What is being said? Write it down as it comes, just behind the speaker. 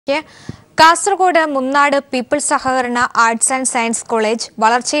Kasaragod Munnad people's സഹകരണ arts and science college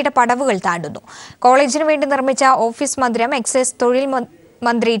വളർച്ചയുടെ പടവുകൾ താണ്ടുന്നു. കോളേജിന് വേണ്ടി നിർമ്മിച്ച ഓഫീസ് മന്ദിരം എക്സൈസ് തൊഴിൽ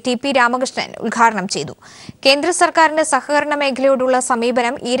മന്ത്രി ടി.പി. രാമകൃഷ്ണൻ ഉദ്ഘാടനം ചെയ്തു. കേന്ദ്ര സർക്കാരിന്റെ സഹകരണ മേഖലയോടുള്ള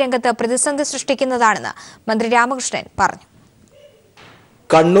സമീപനം ഈ രംഗത്ത് പ്രതിസന്ധി സൃഷ്ടിക്കുന്നതാണെന്ന് മന്ത്രി രാമകൃഷ്ണൻ പറഞ്ഞു.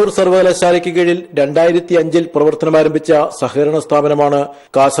 കണ്ണൂർ സർവകലാശാലയ്ക്ക് കീഴിൽ 2005 പ്രവർത്തനമാരംഭിച്ച സഹകരണ സ്ഥാപനമാണ്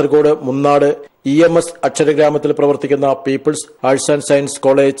കാസർഗോഡ് മുന്നാട് EMS അക്ഷരഗ്രാമത്തിൽ പ്രവർത്തിക്കുന്ന people's arts and science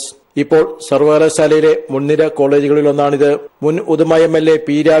college. ഇപ്പോൾ സർവകലാശാലയിലെ മുൻനിര കോളേജുകളിലൊന്നാണിത്. മുൻ ഉദുമ MLA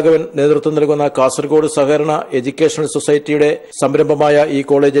പി. രാഘവൻ നേതൃത്വം നൽകുന്ന കാസർഗോഡ് സഹകരണ എഡ്യൂക്കേഷണൽ സൊസൈറ്റിയുടെ സംരംഭമായ ഈ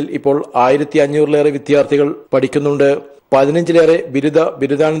കോളേജിൽ ഇപ്പോൾ 1500-ലേറെ വിദ്യാർത്ഥികൾ പഠിക്കുന്നുണ്ട്. 15-ലേറെ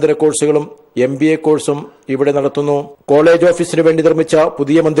ബിരുദാനന്തര കോഴ്സുകളും MBA കോഴ്സും ഇവിടെ നടത്തുന്നു. കോളേജ് ഓഫീസിന് വേണ്ടി നിർമ്മിച്ച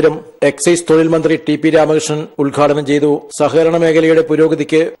പുതിയ മന്ദിരം എക്സൈസ് തൊഴിൽ മന്ത്രി ടി.പി. രാമകൃഷ്ണൻ ഉദ്ഘാടനം ചെയ്തു. സഹകരണ മേഖലയുടെ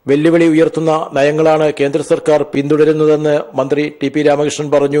പുരോഗതിക്ക് വെല്ലുവിളി ഉയർത്തുന്ന നയങ്ങളാണ് കേന്ദ്ര സർക്കാർ പിന്തുടരുന്നതെന്ന് മന്ത്രി ടി.പി. രാമകൃഷ്ണൻ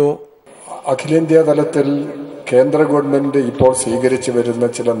പറഞ്ഞു. അഖിലേന്ത്യാ തലത്തിൽ കേന്ദ്ര ഗവൺമെന്റ് ഇപ്പോൾ സ്വീകരിച്ചു വരുന്ന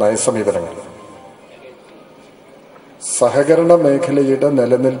ചില നയസമീപനങ്ങൾ സഹകരണ മേഖലയുടെ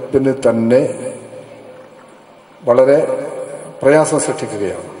നിലനിൽപ്പിന് തന്നെ വളരെ പ്രയാസം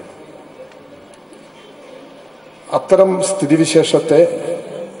സൃഷ്ടിക്കുകയാണ്. അത്തരം സ്ഥിതിവിശേഷത്തെ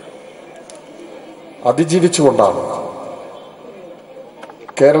അതിജീവിച്ചുകൊണ്ടാണ്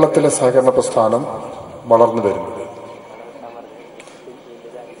കേരളത്തിലെ സഹകരണ പ്രസ്ഥാനം വളർന്നു വരുന്നത്.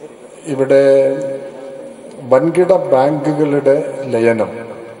 ഇവിടെ വൻകിട ബാങ്കുകളുടെ ലയനം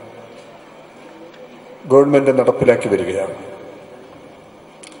ഗവൺമെന്റ് നടപ്പിലാക്കി വരികയാണ്.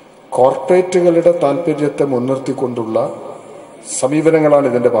 കോർപ്പറേറ്റുകളുടെ താൽപര്യത്തെ മുൻനിർത്തിക്കൊണ്ടുള്ള സമീപനങ്ങളാണ്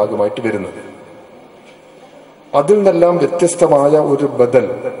ഇതിന്റെ ഭാഗമായിട്ട് വരുന്നത്. അതിൽ നിന്നെല്ലാം വ്യത്യസ്തമായ ഒരു ബദൽ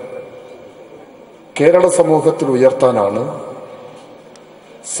കേരള സമൂഹത്തിൽ ഉയർത്താനാണ്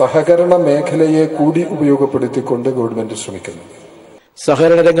സഹകരണ മേഖലയെ കൂടി ഉപയോഗപ്പെടുത്തിക്കൊണ്ട് ഗവൺമെന്റ് ശ്രമിക്കുന്നത്.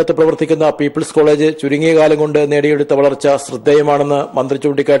 സഹകരണ രംഗത്ത് പ്രവർത്തിക്കുന്ന പീപ്പിൾസ് കോളേജ് ചുരുങ്ങിയ കാലം കൊണ്ട് നേടിയെടുത്ത വളർച്ച ശ്രദ്ധേയമാണെന്ന് മന്ത്രി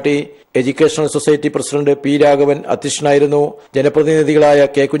ചൂണ്ടിക്കാട്ടി. Educational society president P. Raghavan അധ്യക്ഷനായിരുന്നു. ജനപ്രതിനിധികളായ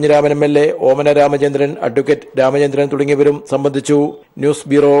കെ. കുഞ്ഞിരാമൻ MLA, ഓമന രാമചന്ദ്രൻ, അഡ്വക്കേറ്റ് രാമചന്ദ്രൻ തുടങ്ങിയവരും സംബന്ധിച്ചു. News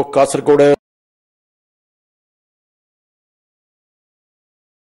bureau, Kasaragod.